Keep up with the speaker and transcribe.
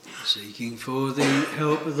Seeking for the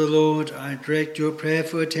help of the Lord, I direct your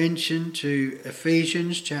prayerful attention to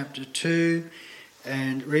Ephesians chapter 2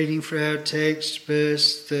 and reading for our text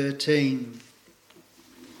verse 13.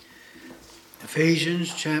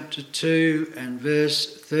 Ephesians chapter 2 and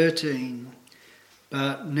verse 13.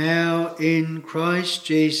 But now in Christ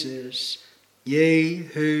Jesus, ye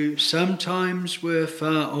who sometimes were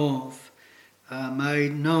far off are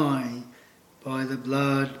made nigh by the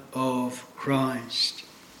blood of Christ.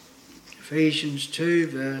 Ephesians 2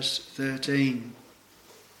 verse 13.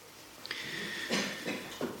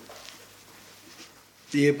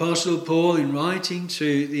 The Apostle Paul, in writing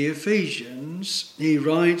to the Ephesians, he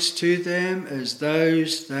writes to them as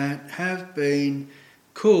those that have been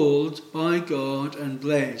called by God and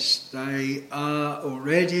blessed. They are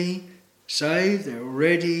already saved, they're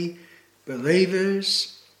already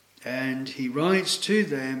believers, and he writes to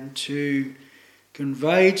them to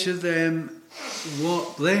convey to them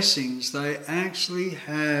what blessings they actually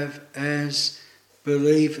have as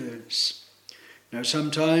believers. Now,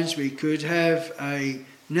 sometimes we could have a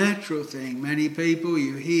natural thing. Many people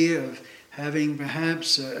you hear of having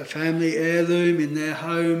perhaps a family heirloom in their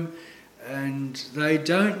home and they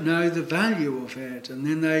don't know the value of it. And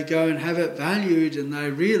then they go and have it valued and they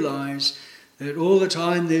realise that all the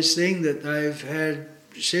time this thing that they've had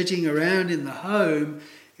sitting around in the home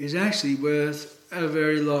is actually worth a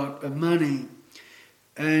very lot of money.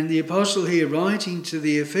 And the apostle here, writing to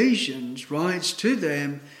the Ephesians, writes to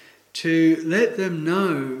them to let them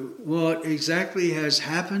know what exactly has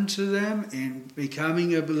happened to them in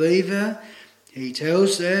becoming a believer. He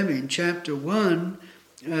tells them in chapter 1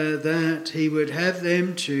 that he would have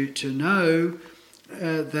them to know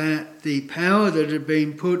that the power that had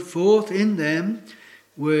been put forth in them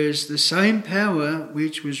was the same power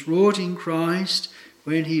which was wrought in Christ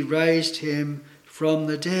when he raised him from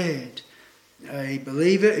the dead. A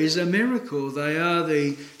believer is a miracle. They are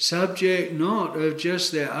the subject not of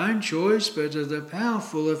just their own choice, but of the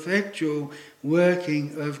powerful, effectual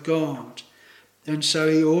working of God. And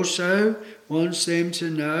so he also wants them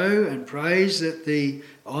to know and prays that the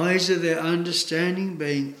eyes of their understanding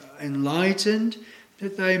being enlightened,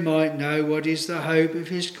 that they might know what is the hope of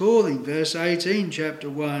his calling. Verse 18,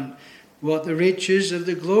 chapter 1, what the riches of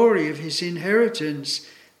the glory of his inheritance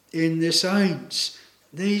in the saints.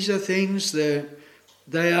 These are things that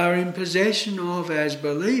they are in possession of as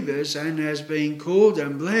believers and as being called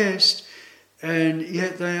and blessed, and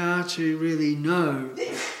yet they are to really know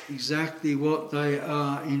exactly what they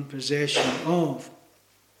are in possession of.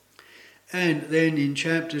 And then in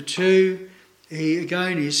chapter 2, he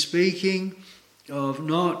again is speaking of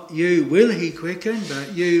not you will he quicken,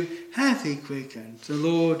 but you hath he quickened. The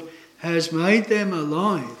Lord has made them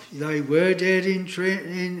alive. They were dead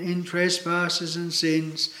in trespasses and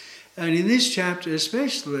sins. And in this chapter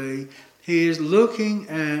especially, he is looking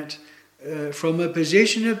at, from a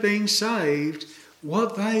position of being saved,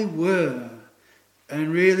 what they were.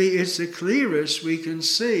 And really it's the clearest we can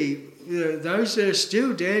see. Those that are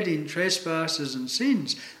still dead in trespasses and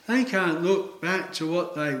sins, they can't look back to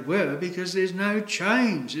what they were because there's no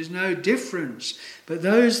change, there's no difference. But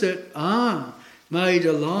those that are made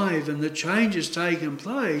alive and the change has taken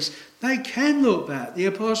place, they can look back. The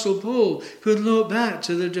Apostle Paul could look back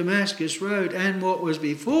to the Damascus Road and what was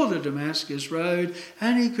before the Damascus Road,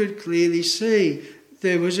 and he could clearly see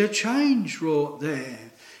there was a change wrought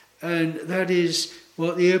there. And that is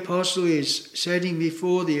what the Apostle is setting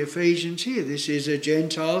before the Ephesians here. This is a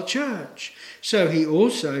Gentile church. So he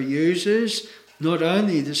also uses not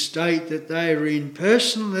only the state that they are in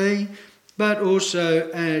personally, but also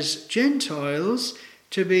as Gentiles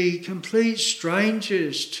to be complete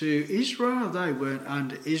strangers to Israel. They weren't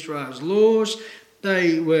under Israel's laws.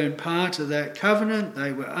 They weren't part of that covenant.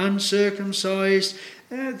 They were uncircumcised.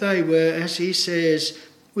 They were, as he says,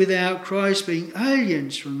 without Christ, being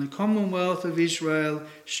aliens from the commonwealth of Israel,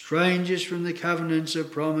 strangers from the covenants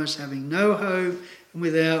of promise, having no hope and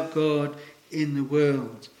without God in the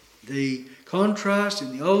world. The contrast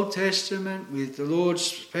in the Old Testament with the Lord's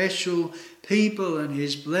special people and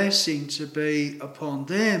his blessing to be upon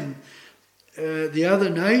them. The other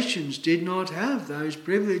nations did not have those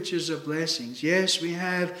privileges of blessings. Yes, we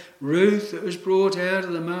have Ruth that was brought out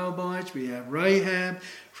of the Moabites. We have Rahab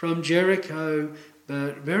from Jericho.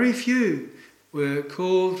 But very few were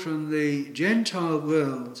called from the Gentile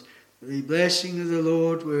world. The blessing of the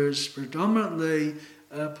Lord was predominantly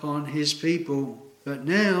upon his people. But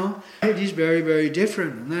now it is very, very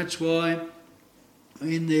different. And that's why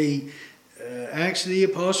in the Acts of the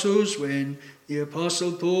Apostles, when the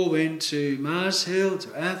Apostle Paul went to Mars Hill,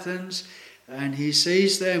 to Athens, and he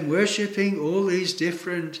sees them worshipping all these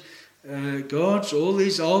different gods, all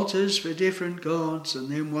these altars for different gods, and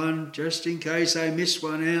then one, just in case they miss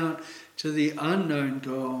one out, to the unknown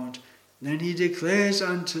God. Then he declares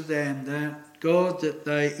unto them that God that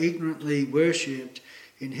they ignorantly worshipped,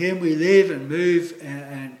 in him we live and move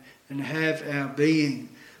and have our being.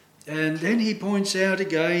 And then he points out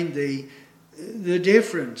again the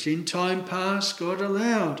difference. In time past, God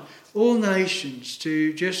allowed all nations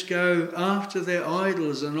to just go after their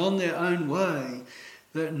idols and on their own way.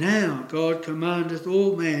 But now God commandeth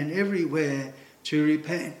all men everywhere to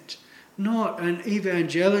repent. Not an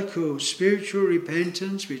evangelical spiritual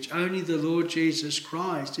repentance which only the Lord Jesus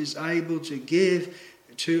Christ is able to give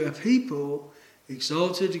to a people,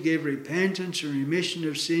 exalted to give repentance and remission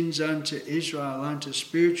of sins unto Israel, unto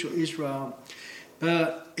spiritual Israel.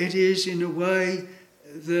 But it is in a way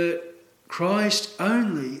that Christ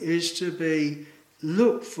only is to be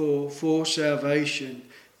looked for salvation.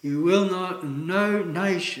 You will not, no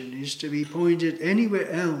nation is to be pointed anywhere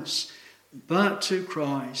else but to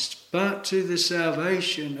Christ, but to the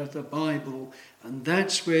salvation of the Bible, and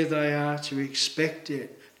that's where they are to expect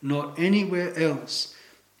it, not anywhere else.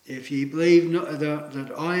 If ye believe not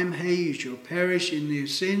that I am he, you shall perish in your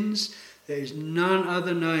sins. There is none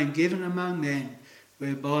other name given among men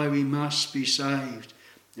whereby we must be saved.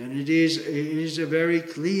 And it is a very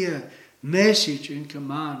clear message and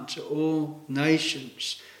command to all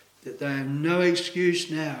nations that they have no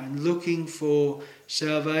excuse now in looking for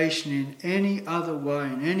salvation in any other way,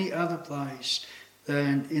 in any other place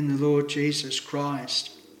than in the Lord Jesus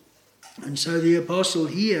Christ. And so the apostle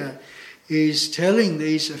here is telling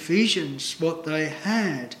these Ephesians what they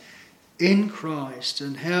had in Christ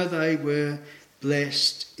and how they were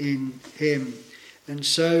blessed in him. And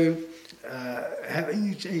so,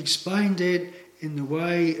 having explained it in the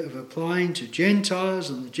way of applying to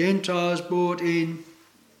Gentiles, and the Gentiles brought in,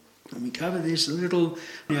 and we covered this a little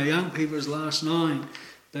in our young people's last night,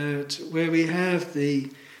 but where we have the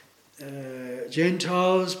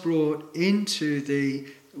Gentiles brought into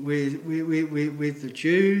with the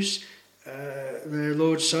Jews, the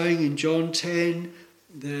Lord saying in John 10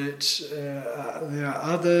 that there are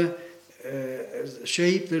other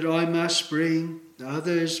sheep that I must bring,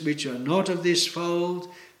 others which are not of this fold.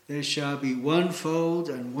 There shall be one fold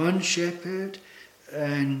and one shepherd,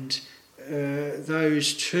 and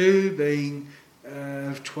those two being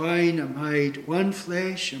of twain are made one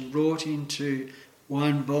flesh and brought into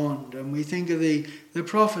one bond. And we think of the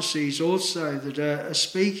prophecies also that are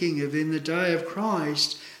speaking of in the day of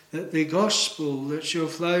Christ, that the gospel that shall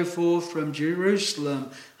flow forth from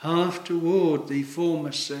Jerusalem, half toward the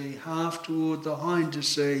former sea, half toward the hinder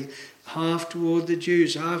sea, half toward the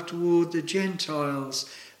Jews, half toward the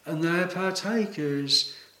Gentiles, and they are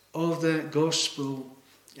partakers of that gospel.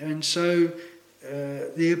 And so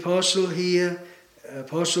the apostle here,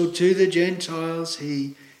 apostle to the Gentiles,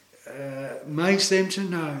 he makes them to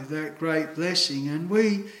know that great blessing. And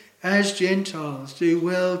we, as Gentiles, do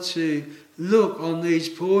well to look on these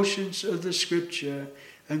portions of the Scripture,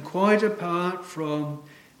 and quite apart from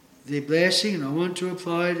the blessing, and I want to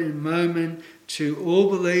apply it in a moment to all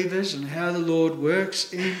believers and how the Lord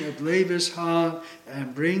works in a believer's heart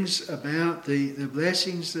and brings about the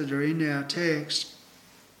blessings that are in our text.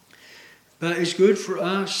 But it's good for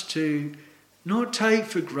us to not take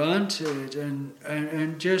for granted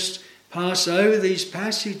and just pass over these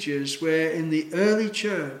passages where in the early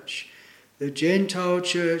church, the Gentile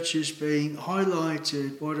church is being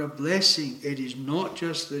highlighted. What a blessing. It is not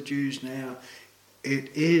just the Jews now.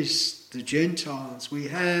 It is the Gentiles. We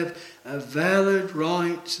have a valid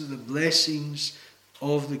right to the blessings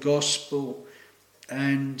of the gospel.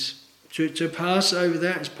 And to pass over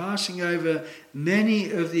that is passing over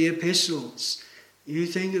many of the epistles. You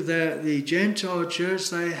think of that, the Gentile church,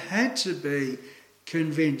 they had to be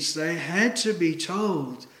convinced. They had to be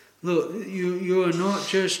told, look, you are not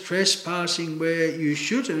just trespassing where you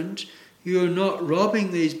shouldn't. You are not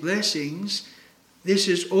robbing these blessings. This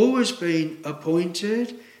has always been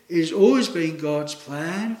appointed. It has always been God's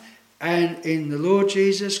plan. And in the Lord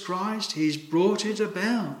Jesus Christ, he's brought it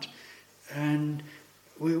about. And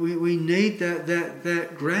we need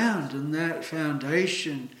that ground and that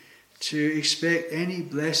foundation to expect any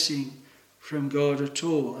blessing from God at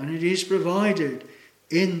all. And it is provided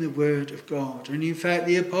in the Word of God. And in fact,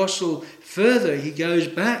 the apostle further, he goes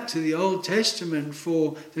back to the Old Testament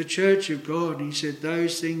for the church of God. And he said,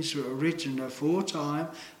 those things that are written aforetime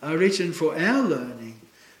are written for our learning,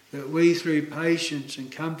 that we through patience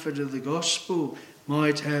and comfort of the gospel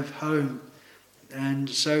might have hope. And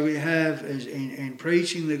so we have, as in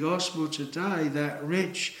preaching the gospel today, that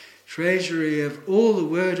rich treasury of all the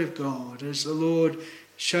Word of God, as the Lord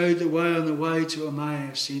showed the way on the way to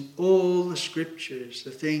Emmaus in all the scriptures,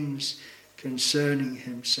 the things concerning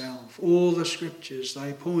himself. All the scriptures,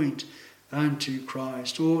 they point unto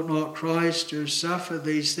Christ. Ought not Christ to suffer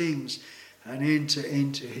these things and enter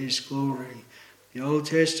into his glory? The Old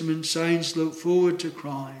Testament saints look forward to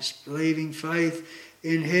Christ, believing faith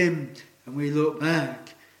in him, and we look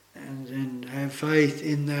back and have faith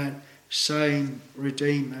in that same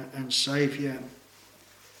Redeemer and Saviour.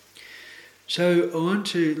 So I want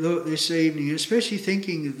to look this evening, especially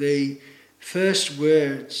thinking of the first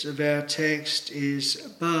words of our text is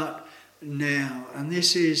 "but now," and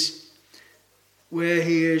this is where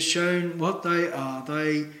he has shown what they are.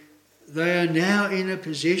 They are now in a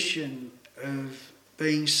position of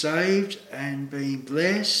being saved and being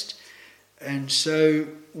blessed, and so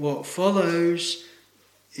what follows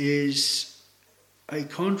is a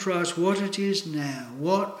contrast what it is now,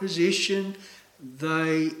 what position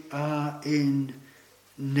they are in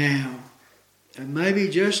now. And maybe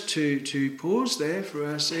just to pause there for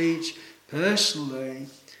us each personally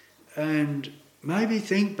and maybe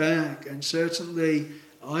think back, and certainly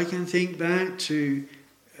I can think back to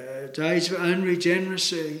days of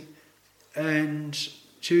unregeneracy and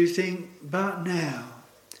to think, but now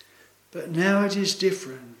it is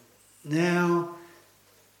different. Now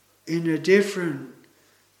in a different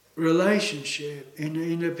relationship,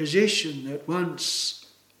 in a position that once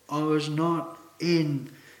I was not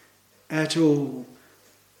in at all.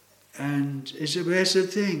 And it's a blessed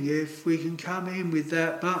thing if we can come in with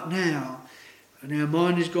that "but now," and our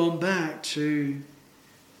mind has gone back to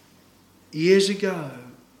years ago,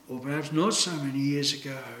 or perhaps not so many years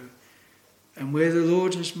ago, and where the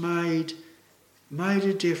Lord has made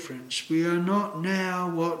a difference. We are not now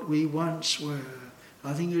what we once were.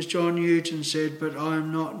 I think as John Newton said, "But I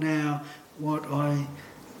am not now what I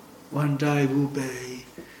one day will be."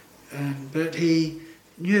 But he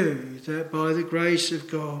knew that by the grace of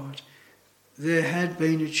God there had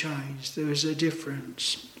been a change, there was a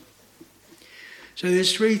difference. So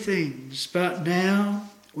there's three things. But now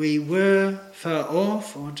we were far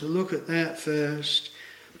off. I want to look at that first.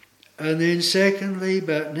 And then secondly,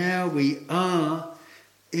 but now we are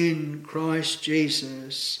in Christ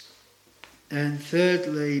Jesus. And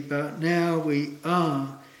thirdly, but now we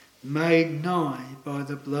are made nigh by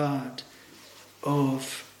the blood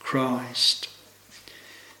of Christ.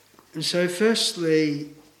 And so firstly,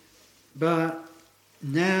 but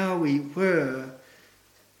now we were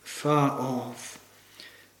far off.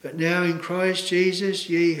 But now in Christ Jesus,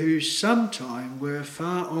 ye who sometime were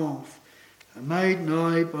far off are made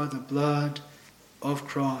nigh by the blood of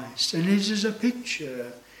Christ. And it is a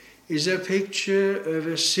picture of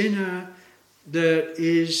a sinner that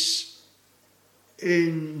is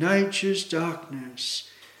in nature's darkness.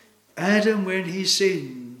 Adam, when he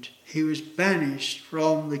sinned, he was banished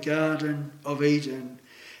from the Garden of Eden.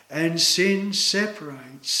 And sin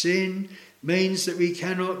separates. Sin means that we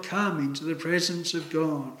cannot come into the presence of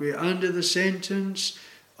God. We're under the sentence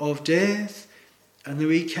of death, and that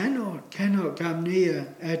we cannot come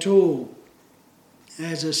near at all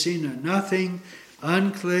as a sinner. Nothing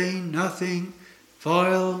unclean, nothing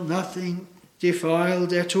vile, nothing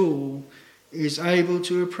defiled at all is able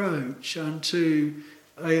to approach unto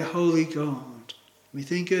a holy God. We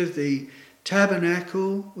think of the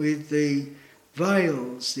tabernacle with the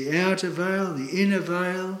veils, the outer veil, the inner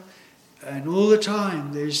veil, and all the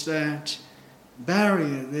time there's that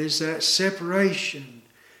barrier, there's that separation.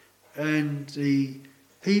 And the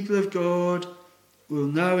people of God will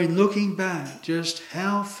know in looking back just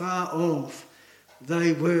how far off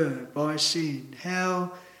they were by sin,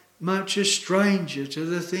 how much a stranger to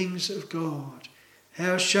the things of God,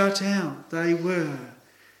 how shut out they were,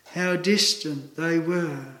 how distant they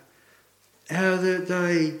were, how that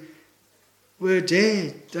they were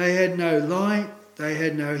dead. They had no light, they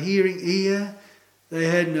had no hearing ear, they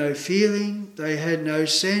had no feeling, they had no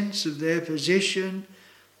sense of their position,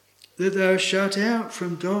 that they were shut out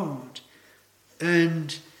from God.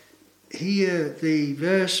 And here the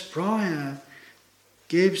verse prior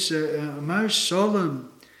gives a most solemn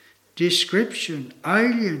description: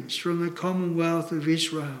 aliens from the commonwealth of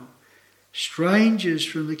Israel, strangers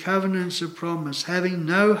from the covenants of promise, having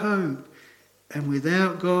no hope and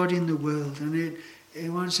without God in the world. And it,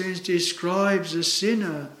 in one sense, describes a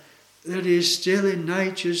sinner that is still in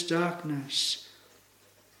nature's darkness.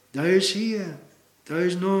 Those here,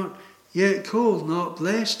 those not yet called, not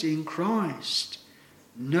blessed in Christ,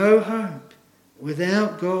 no hope,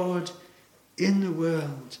 without God in the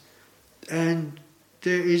world. And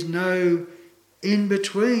there is no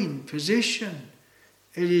in-between position.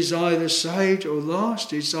 It is either saved or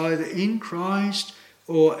lost. It's either in Christ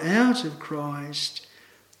or out of Christ.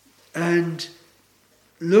 And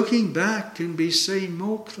looking back can be seen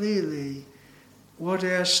more clearly what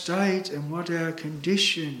our state and what our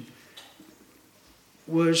condition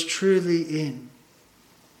was truly in.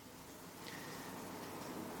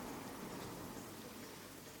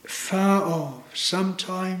 Far off,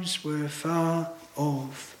 sometimes we're far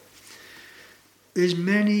off. There's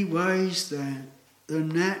many ways that the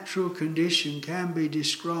natural condition can be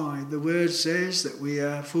described. The word says that we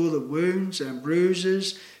are full of wounds and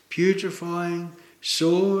bruises, putrefying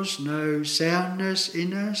sores, no soundness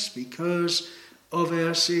in us because of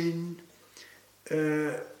our sin.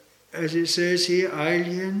 As it says here,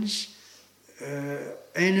 aliens,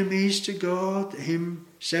 enemies to God, hymn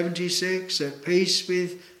 76, at peace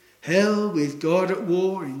with hell, with God at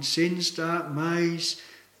war, in sin's dark maze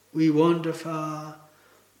we wander far.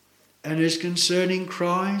 And as concerning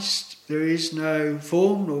Christ, there is no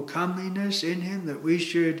form nor comeliness in him that we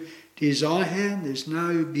should desire him. There's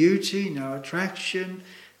no beauty, no attraction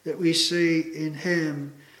that we see in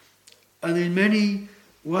him. And in many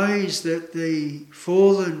ways that the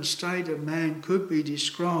fallen state of man could be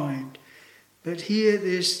described. But here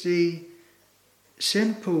there's the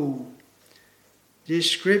simple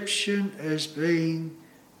description as being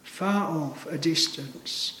far off, a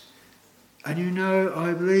distance. And you know,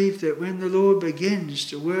 I believe that when the Lord begins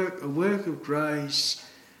to work a work of grace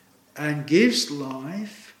and gives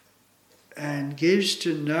life and gives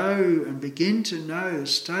to know and begin to know the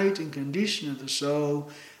state and condition of the soul,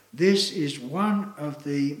 this is one of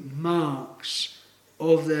the marks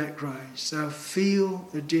of that grace. They'll feel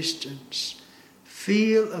the distance,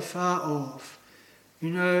 feel afar off. You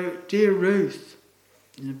know, dear Ruth,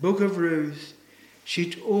 in the book of Ruth,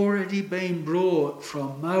 she'd already been brought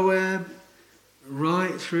from Moab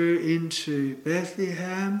right through into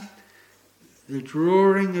Bethlehem. The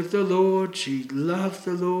drawing of the Lord, she loved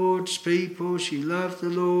the Lord's people, she loved the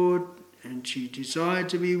Lord, and she desired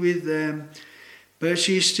to be with them. But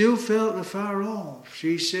she still felt afar off.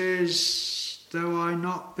 She says, though I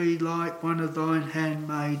not be like one of thine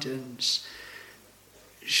handmaidens.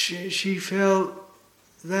 She felt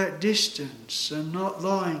that distance and not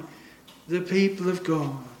like the people of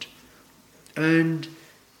God. And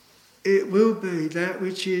it will be that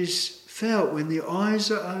which is felt when the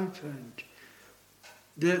eyes are opened,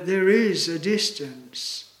 that there is a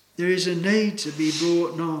distance, there is a need to be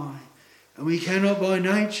brought nigh, and we cannot by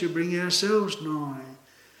nature bring ourselves nigh,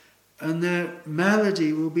 and that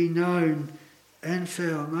malady will be known and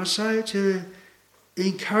felt. And I say it to the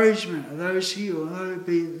encouragement of those here who will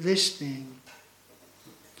be listening.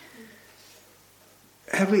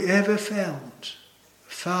 Have we ever felt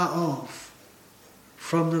far off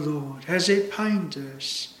from the Lord? Has it pained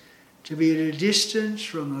us to be at a distance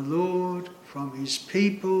from the Lord, from his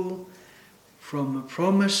people, from the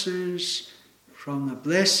promises, from the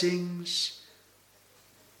blessings?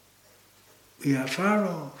 We are far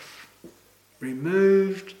off,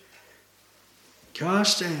 removed,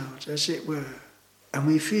 cast out, as it were, and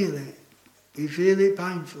we feel it. We feel it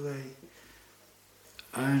painfully.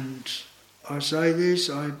 And I say this,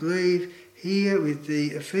 I believe, here with the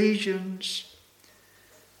Ephesians,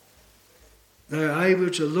 they're able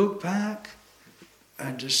to look back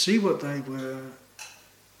and to see what they were.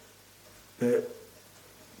 But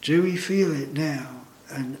do we feel it now?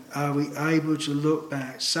 And are we able to look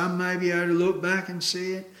back? Some may be able to look back and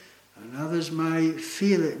see it, and others may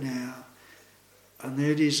feel it now. And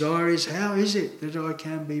their desire is, how is it that I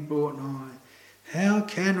can be brought nigh? How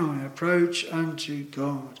can I approach unto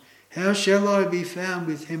God? How shall I be found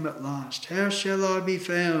with him at last? How shall I be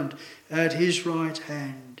found at his right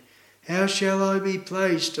hand? How shall I be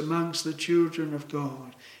placed amongst the children of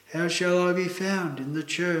God? How shall I be found in the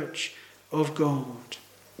church of God?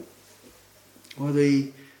 Well,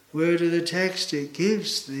 the word of the text, it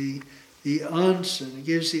gives the answer. It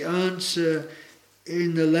gives the answer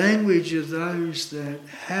in the language of those that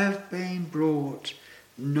have been brought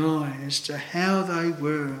nigh, as to how they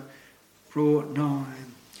were brought nigh.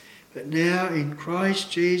 But now in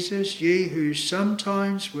Christ Jesus, ye who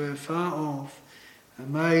sometimes were far off, are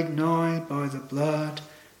made nigh by the blood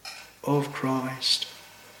of Christ.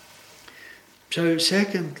 So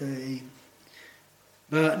secondly,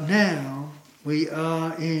 but now we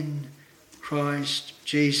are in Christ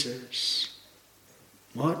Jesus.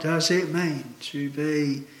 What does it mean to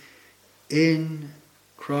be in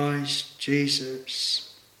Christ Jesus?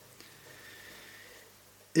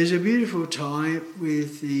 There's a beautiful type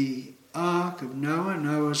with the Ark of Noah,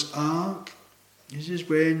 Noah's Ark. This is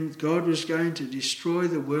when God was going to destroy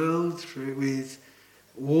the world with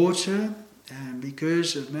water, and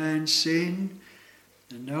because of man's sin,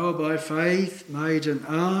 And Noah by faith made an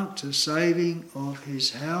ark to the saving of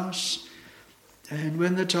his house. And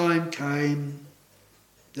when the time came,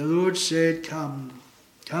 the Lord said, Come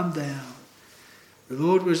thou. The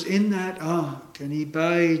Lord was in that ark, and he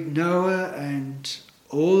bade Noah and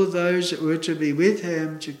all of those that were to be with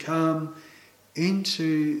him to come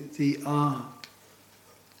into the ark.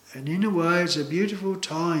 And in a way, it's a beautiful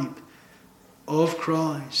type of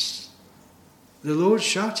Christ. The Lord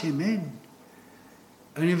shut him in.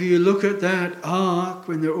 And if you look at that ark,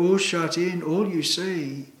 when they're all shut in, all you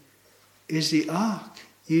see is the ark.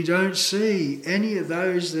 You don't see any of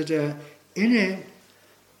those that are in it.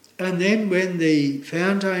 And then when the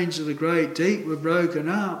fountains of the great deep were broken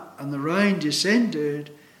up and the rain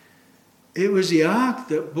descended, it was the ark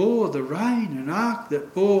that bore the rain, an ark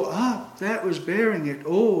that bore up. That was bearing it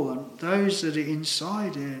all. And those that are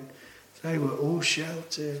inside it, they were all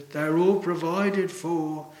sheltered. They were all provided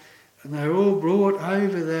for. And they were all brought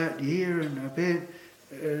over that year and a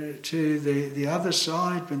bit to the other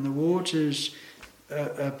side when the waters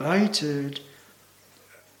abated.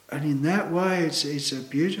 And in that way, it's a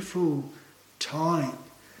beautiful type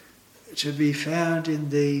to be found in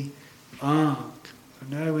the ark. I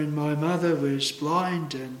know when my mother was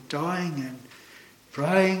blind and dying and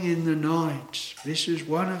praying in the night, this was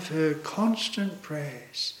one of her constant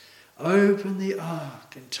prayers. Open the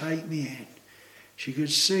ark and take me in. She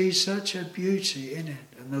could see such a beauty in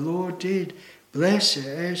it. And the Lord did bless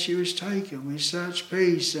her as she was taken with such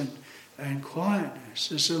peace and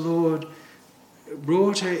quietness as the Lord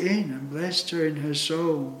brought her in and blessed her in her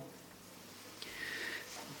soul.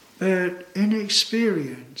 But in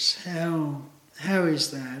experience, how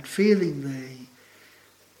is that? Feelingly,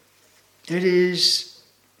 it is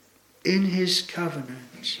in his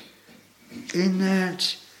covenant, in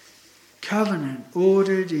that covenant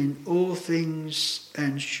ordered in all things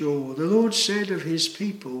and sure. The Lord said of his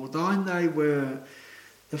people, Thine they were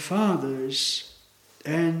the fathers,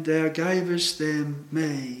 and thou gavest them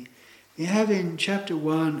me. You have in chapter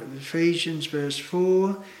 1 of Ephesians verse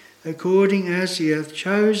 4, according as he hath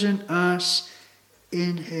chosen us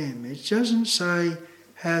in him. It doesn't say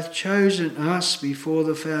hath chosen us before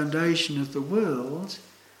the foundation of the world.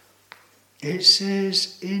 It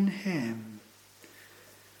says in him,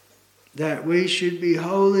 that we should be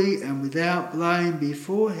holy and without blame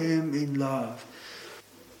before him in love.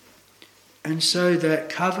 And so that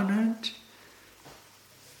covenant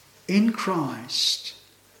in Christ,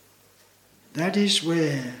 that is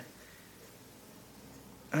where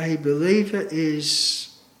a believer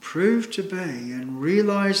is proved to be and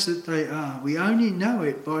realise that they are. We only know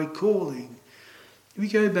it by calling. We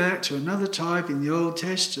go back to another type in the Old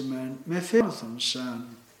Testament, Mephibosheth's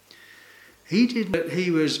son.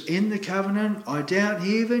 He was in the covenant. I doubt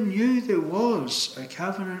he even knew there was a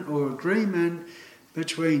covenant or agreement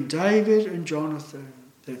between David and Jonathan,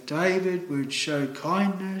 that David would show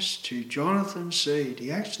kindness to Jonathan's seed.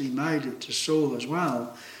 He actually made it to Saul as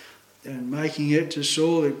well. And making it to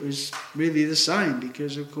Saul, it was really the same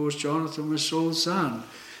because, of course, Jonathan was Saul's son.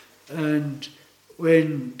 And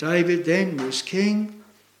when David then was king,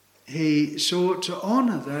 he sought to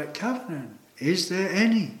honour that covenant. Is there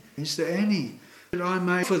any that I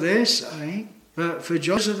may, for their sake, but for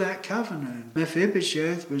just of that covenant?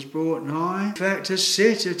 Mephibosheth was brought nigh, in fact, to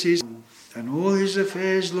sit at his, and all his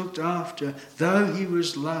affairs looked after, though he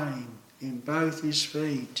was lame in both his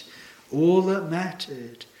feet. All that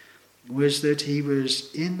mattered was that he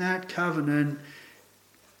was in that covenant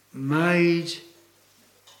made,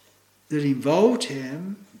 that involved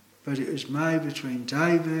him, but it was made between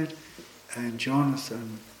David and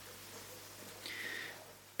Jonathan.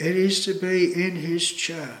 It is to be in his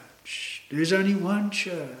church. There's only one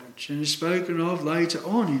church, and is spoken of later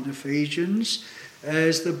on in Ephesians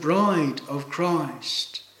as the bride of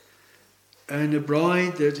Christ. And a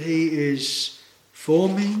bride that he is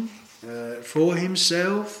forming for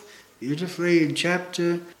himself, beautifully in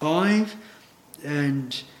chapter 5.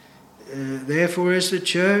 And therefore as the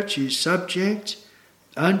church is subject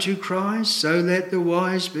unto Christ, so let the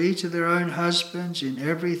wives be to their own husbands in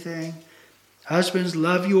everything. Husbands,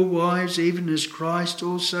 love your wives, even as Christ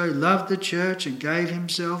also loved the church and gave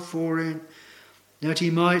himself for it, that he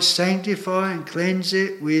might sanctify and cleanse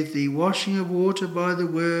it with the washing of water by the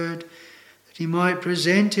word, that he might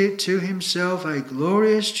present it to himself a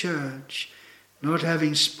glorious church, not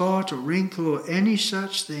having spot or wrinkle or any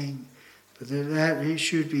such thing, but that it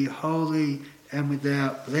should be holy and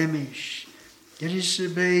without blemish. It is to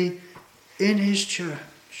be in his church.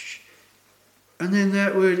 And then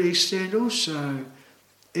that would extend also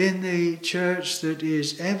in the church that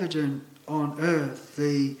is evident on earth,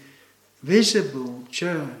 the visible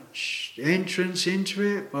church. Entrance into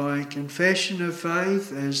it by confession of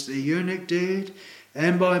faith, as the eunuch did,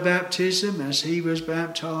 and by baptism, as he was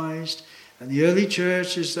baptized. And the early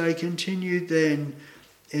church, as they continued then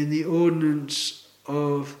in the ordinance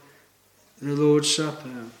of the Lord's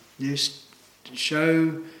Supper, this to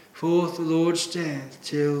show forth the Lord's death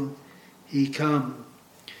till he come.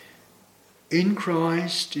 In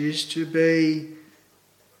Christ is to be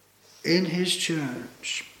in his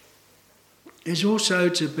church, is also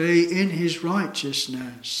to be in his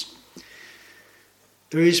righteousness.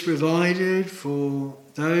 There is provided for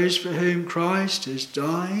those for whom Christ has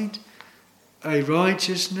died a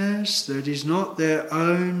righteousness that is not their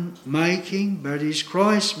own making, but is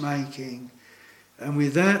Christ's making. And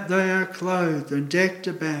with that they are clothed and decked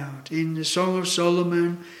about. In the Song of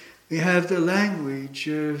Solomon, we have the language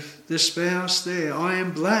of the spouse there. I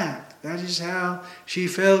am black. That is how she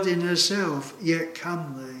felt in herself, yet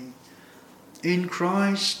comely. In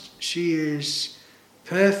Christ she is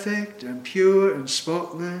perfect and pure and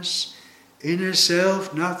spotless. In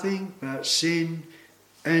herself nothing but sin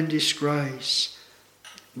and disgrace.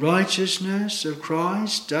 Righteousness of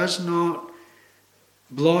Christ does not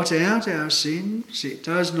blot out our sins. It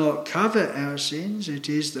does not cover our sins. It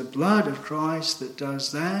is the blood of Christ that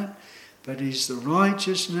does that. But it is the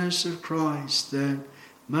righteousness of Christ that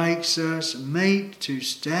makes us meet to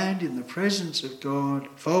stand in the presence of God,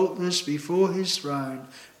 faultless before his throne,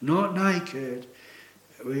 not naked.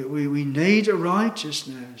 We need a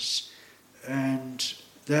righteousness, and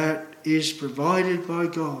that is provided by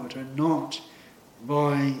God and not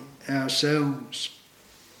by ourselves.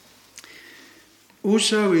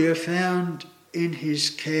 Also, we are found in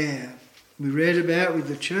his care. We read about with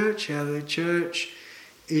the church how the church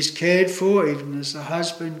is cared for, even as the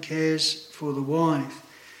husband cares for the wife.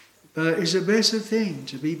 But it's a better thing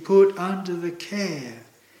to be put under the care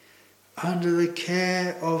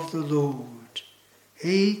of the Lord.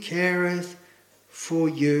 He careth for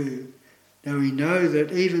you. Now we know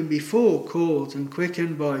that even before called and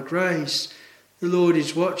quickened by grace, the Lord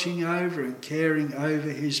is watching over and caring over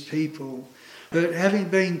his people. But having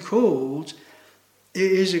been called,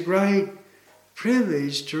 it is a great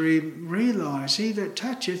privilege to realise, he that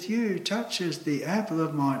toucheth you toucheth the apple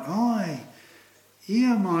of mine eye. Ye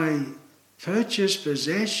are my purchased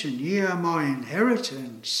possession, ye are my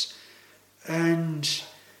inheritance. And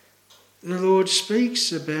the Lord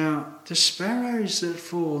speaks about the sparrows that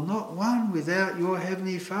fall, not one without your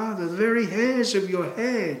heavenly Father. The very hairs of your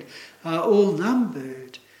head are all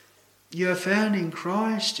numbered. You are found in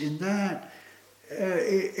Christ in that,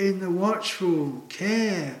 in the watchful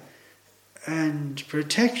care and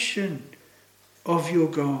protection of your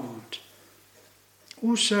God.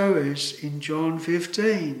 Also, as in John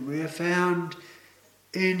 15, we are found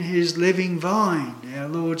in his living vine. Our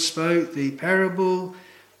Lord spoke the parable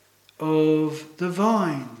of the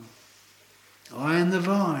vine. I am the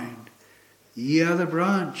vine, ye are the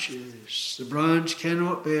branches. The branch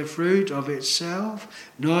cannot bear fruit of itself,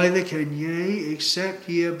 neither can ye, except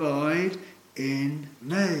ye abide in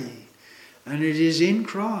me. And it is in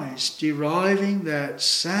Christ, deriving that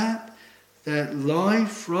sap, that life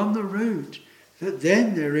from the root, that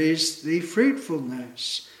then there is the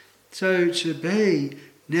fruitfulness. So to be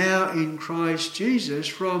now in Christ Jesus,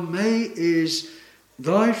 from me is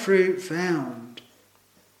thy fruit found.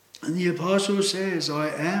 And the apostle says, I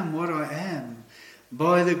am what I am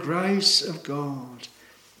by the grace of God.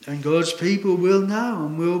 And God's people will know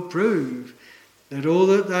and will prove that all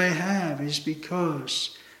that they have is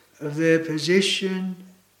because of their position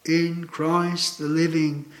in Christ, the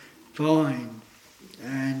living vine,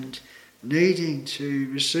 and needing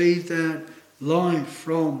to receive that life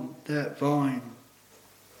from that vine.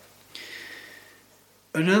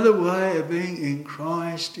 Another way of being in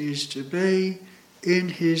Christ is to be in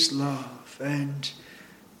his love. And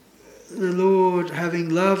the Lord, having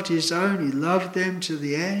loved his own, he loved them to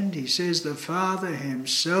the end. He says, the Father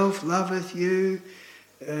himself loveth you.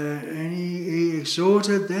 And he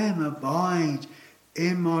exhorted them, abide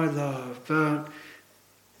in my love. But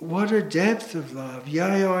what a depth of love.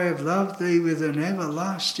 Yea, I have loved thee with an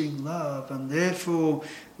everlasting love, and therefore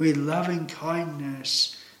with loving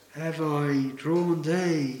kindness have I drawn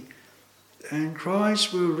thee. And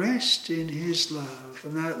Christ will rest in his love,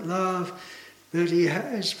 and that love that he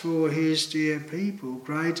has for his dear people.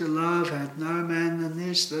 Greater love hath no man than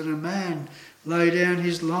this, that a man lay down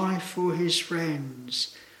his life for his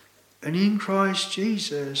friends. And in Christ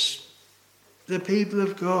Jesus, the people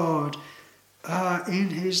of God are in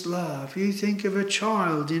his love. You think of a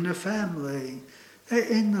child in a family. They're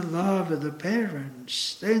in the love of the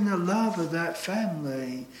parents. They're in the love of that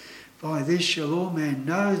family. By this shall all men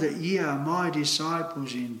know that ye are my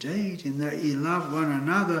disciples indeed, in that ye love one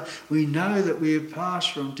another. We know that we have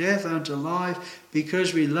passed from death unto life,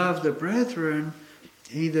 because we love the brethren.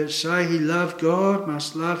 He that say he loved God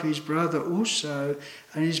must love his brother also,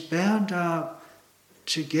 and is bound up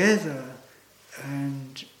together.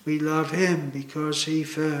 And we love him because he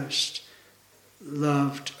first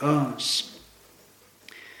loved us.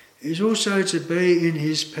 Is also to be in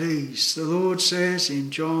his peace. The Lord says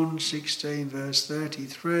in John 16 verse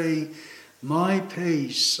 33, my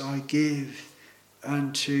peace I give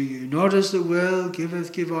unto you. Not as the world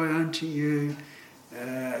giveth, give I unto you.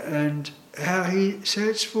 And how he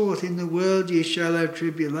sets forth, in the world ye shall have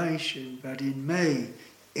tribulation, but in me,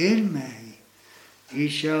 ye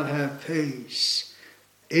shall have peace.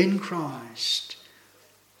 In Christ,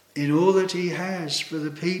 in all that he has for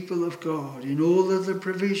the people of God, in all of the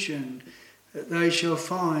provision that they shall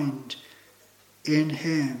find in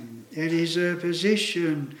him. It is a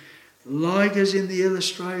position like as in the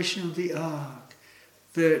illustration of the ark,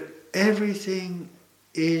 that everything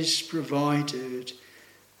is provided.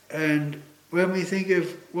 And when we think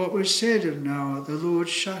of what was said of Noah, the Lord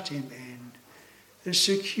shut him in. The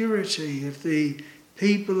security of the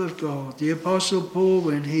people of God. The Apostle Paul,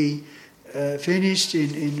 when he finished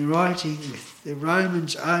in writing with the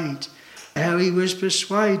Romans 8, how he was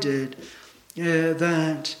persuaded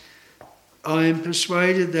that I am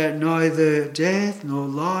persuaded that neither death, nor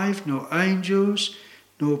life, nor angels,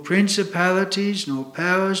 nor principalities, nor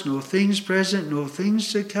powers, nor things present, nor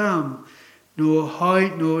things to come, nor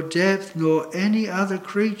height, nor depth, nor any other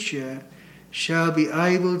creature shall be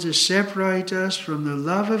able to separate us from the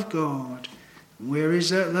love of God. Where is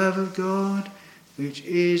that love of God? Which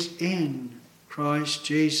is in Christ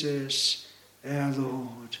Jesus our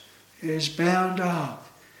Lord. It is bound up,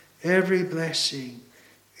 every blessing,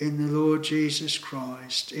 in the Lord Jesus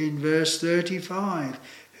Christ. In verse 35,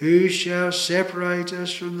 who shall separate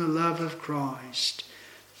us from the love of Christ?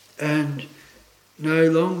 And no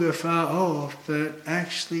longer far off, but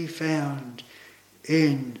actually found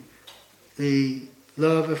in the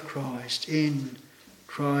love of Christ, in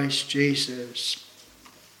Christ Jesus.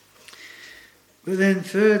 But then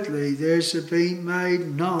thirdly, there's a being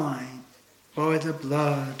made nigh by the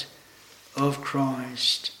blood of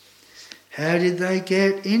Christ. How did they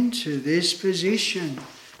get into this position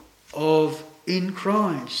of in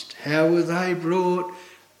Christ? How were they brought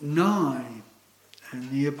nigh? And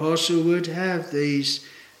the apostle would have these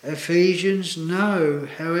Ephesians know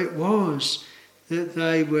how it was that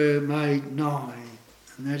they were made nigh,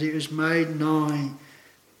 and that it was made nigh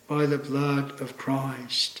by the blood of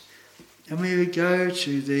Christ. And we would go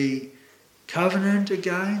to the covenant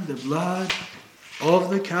again, the blood of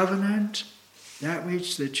the covenant, that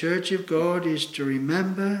which the Church of God is to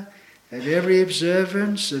remember at every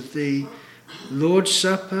observance of the Lord's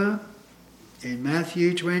Supper. In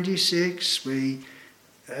Matthew 26, we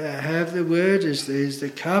have the word as the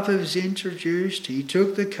cup is introduced. He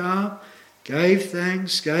took the cup, gave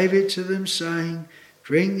thanks, gave it to them, saying,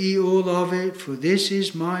 drink ye all of it, for this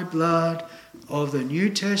is my blood of the New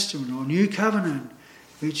Testament or New Covenant,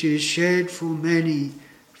 which is shed for many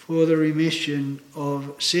for the remission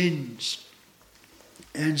of sins.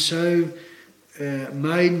 And so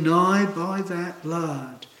made nigh by that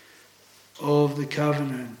blood of the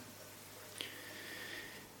covenant.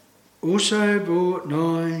 Also brought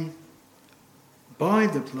nigh by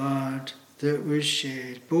the blood that was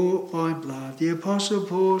shed, bought by blood. The Apostle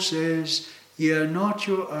Paul says, ye are not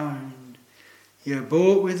your own. Ye are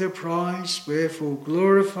bought with a price, wherefore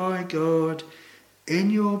glorify God in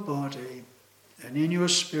your body and in your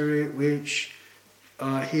spirit, which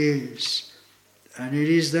are his. And it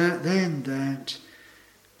is that then that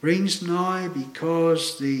brings nigh,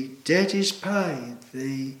 because the debt is paid.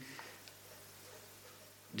 The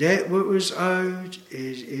debt that was owed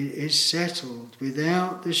is settled.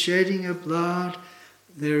 Without the shedding of blood,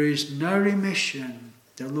 there is no remission.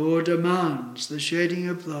 The Lord demands the shedding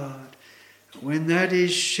of blood. When that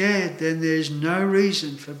is shed, then there's no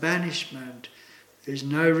reason for banishment. There's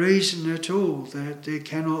no reason at all that there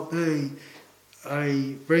cannot be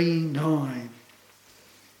a bringing nigh.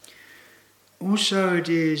 Also it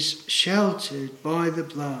is sheltered by the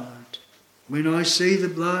blood. When I see the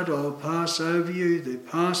blood, I'll pass over you. The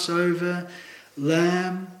Passover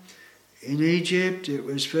lamb in Egypt, it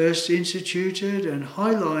was first instituted and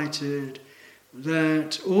highlighted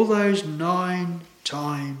that all those 9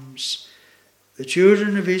 times the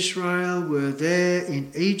children of Israel were there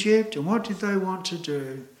in Egypt, and what did they want to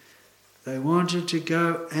do? They wanted to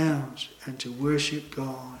go out and to worship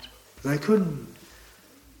God. They couldn't.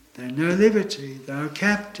 They had no liberty. They were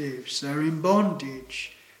captives. They were in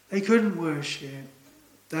bondage. They couldn't worship.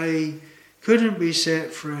 They couldn't be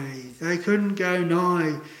set free. They couldn't go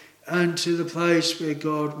nigh unto the place where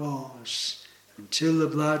God was until the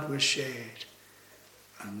blood was shed.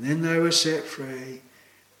 And then they were set free.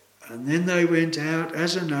 And then they went out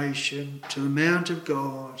as a nation to the Mount of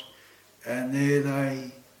God. And there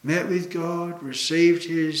they met with God, received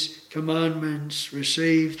his commandments,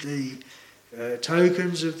 received the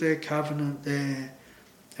tokens of their covenant there.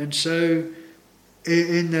 And so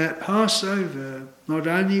in that Passover, not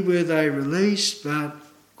only were they released, but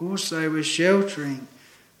of course they were sheltering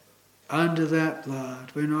under that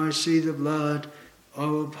blood. When I see the blood, I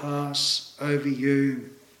will pass over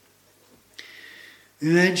you. We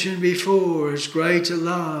mentioned before, as greater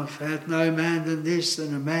love hath no man than this,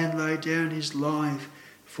 than a man lay down his life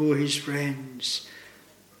for his friends.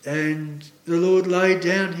 And the Lord laid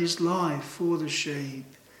down his life for the sheep.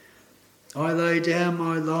 I lay down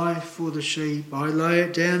my life for the sheep. I lay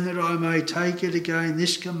it down that I may take it again.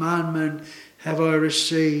 This commandment have I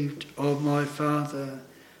received of my Father.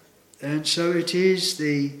 And so it is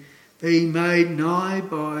the being made nigh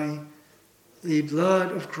by the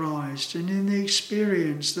blood of Christ. And in the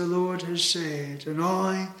experience the Lord has said, and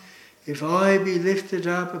I, if I be lifted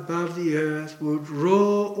up above the earth, will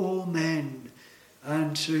draw all men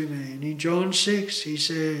unto me. And in John 6 he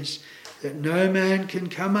says that no man can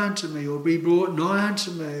come unto me or be brought nigh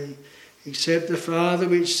unto me except the Father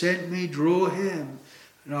which sent me draw him,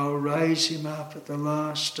 and I will raise him up at the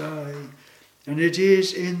last day. And it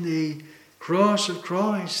is in the cross of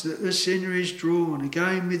Christ that the sinner is drawn.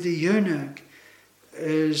 Again with the eunuch,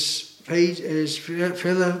 as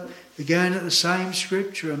Philip began at the same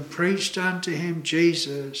scripture and preached unto him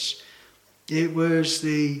Jesus, it was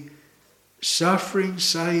the suffering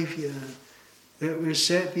Saviour that was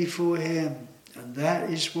set before him, and that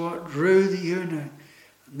is what drew the eunuch,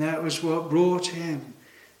 and that was what brought him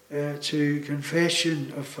to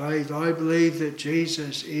confession of faith. I believe that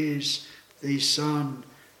Jesus is the Son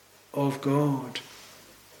of God.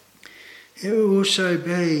 It will also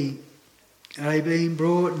be a being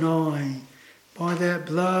brought nigh by that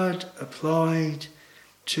blood applied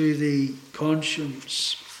to the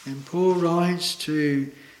conscience. And Paul writes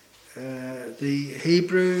to the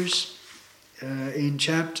Hebrews in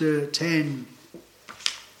chapter 10,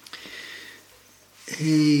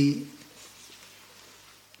 he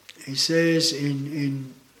says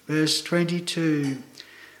in verse 22,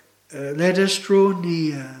 let us draw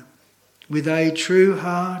near with a true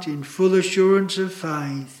heart in full assurance of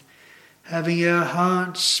faith, having our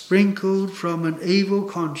hearts sprinkled from an evil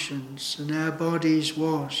conscience and our bodies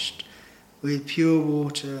washed with pure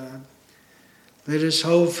water. Let us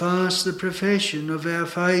hold fast the profession of our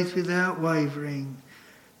faith without wavering,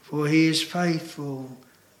 for he is faithful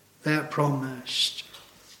that promised.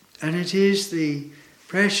 And it is the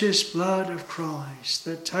precious blood of Christ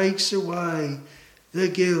that takes away the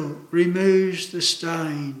guilt, removes the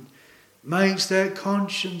stain, makes that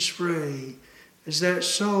conscience free, as that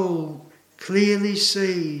soul clearly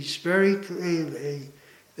sees, very clearly,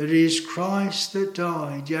 that it is Christ that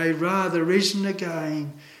died, yea, rather risen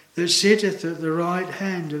again, that sitteth at the right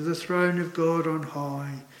hand of the throne of God on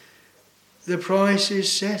high. The price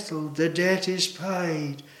is settled, the debt is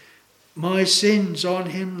paid, my sins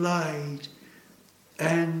on him laid,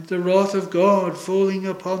 and the wrath of God falling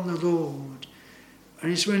upon the Lord.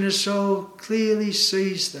 And it's when a soul clearly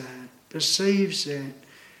sees that, perceives it,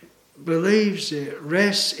 believes it,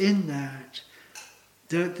 rests in that,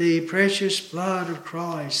 that the precious blood of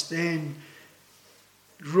Christ then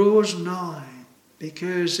draws nigh,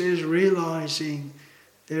 because there's realizing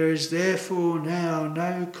there is therefore now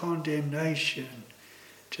no condemnation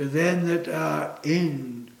to them that are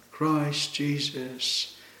in Christ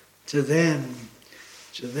Jesus, to them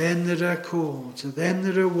that are called, to them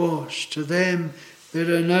that are washed, to them that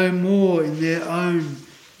are no more in their own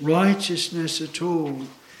righteousness at all,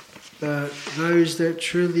 but those that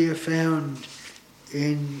truly are found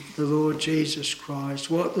in the Lord Jesus Christ.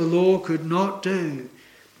 What the law could not do,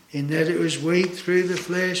 in that it was weak through the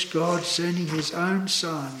flesh, God sending his own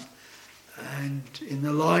Son, and in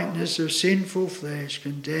the likeness of sinful flesh,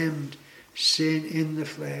 condemned sin in the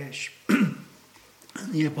flesh. And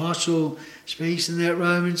the apostle speaks in that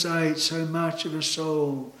Romans 8 so much of a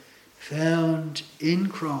soul found in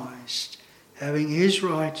Christ, having his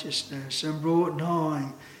righteousness and brought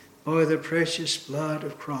nigh by the precious blood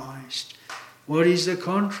of Christ. What is the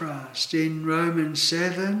contrast in Romans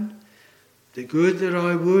 7? The good that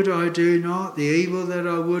I would I do not, the evil that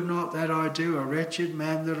I would not that I do, a wretched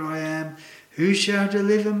man that I am. Who shall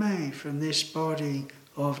deliver me from this body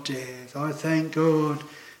of death? I thank God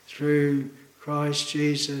through Christ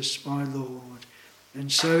Jesus my Lord.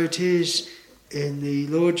 And so it is in the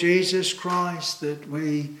Lord Jesus Christ that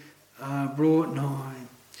we are brought nigh.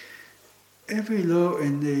 If we look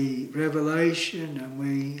in the Revelation and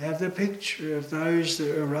we have the picture of those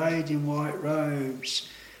that are arrayed in white robes,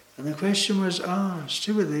 and the question was asked,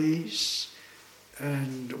 who are these?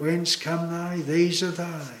 And whence come they? These are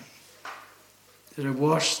they that have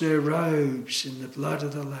washed their robes in the blood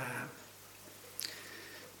of the Lamb,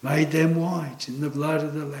 made them white in the blood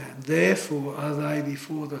of the Lamb. Therefore are they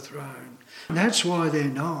before the throne. And that's why they're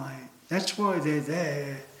nigh. That's why they're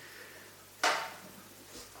there.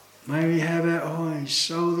 May we have our eyes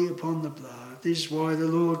solely upon the blood. This is why the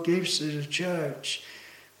Lord gives to the church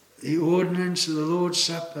the ordinance of the Lord's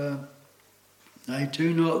Supper. They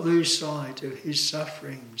do not lose sight of his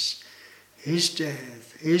sufferings, his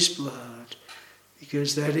death, his blood,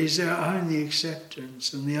 because that is our only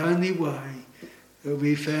acceptance and the only way that will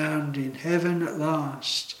be found in heaven at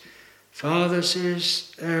last. Father,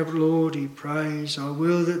 says our Lord, he prays, I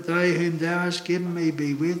will that they whom thou hast given me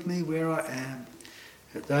be with me where I am,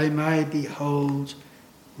 that they may behold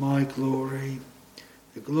my glory.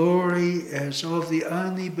 The glory as of the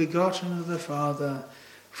only begotten of the Father,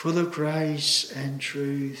 full of grace and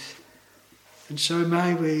truth. And so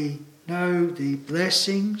may we know the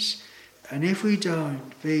blessings, and if we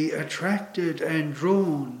don't, be attracted and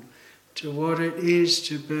drawn to what it is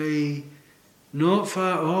to be not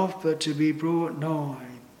far off, but to be brought nigh,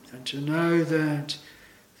 and to know that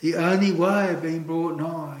the only way of being brought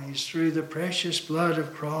nigh is through the precious blood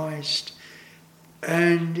of Christ.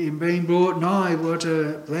 And in being brought nigh, what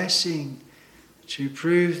a blessing to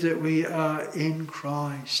prove that we are in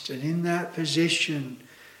Christ, and in that position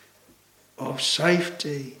of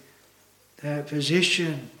safety, that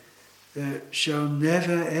position that shall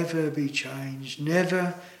never ever be changed,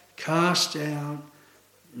 never cast out,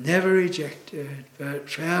 never rejected, but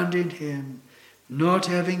found in him, not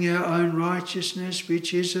having our own righteousness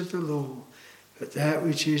which is of the law, but that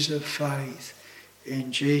which is of faith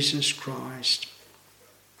in Jesus Christ.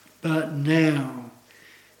 But now,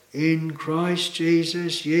 in Christ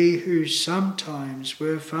Jesus, ye who sometimes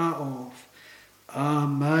were far off are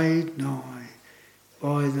made nigh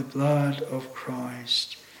by the blood of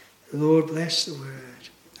Christ. The Lord bless the word.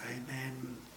 Amen.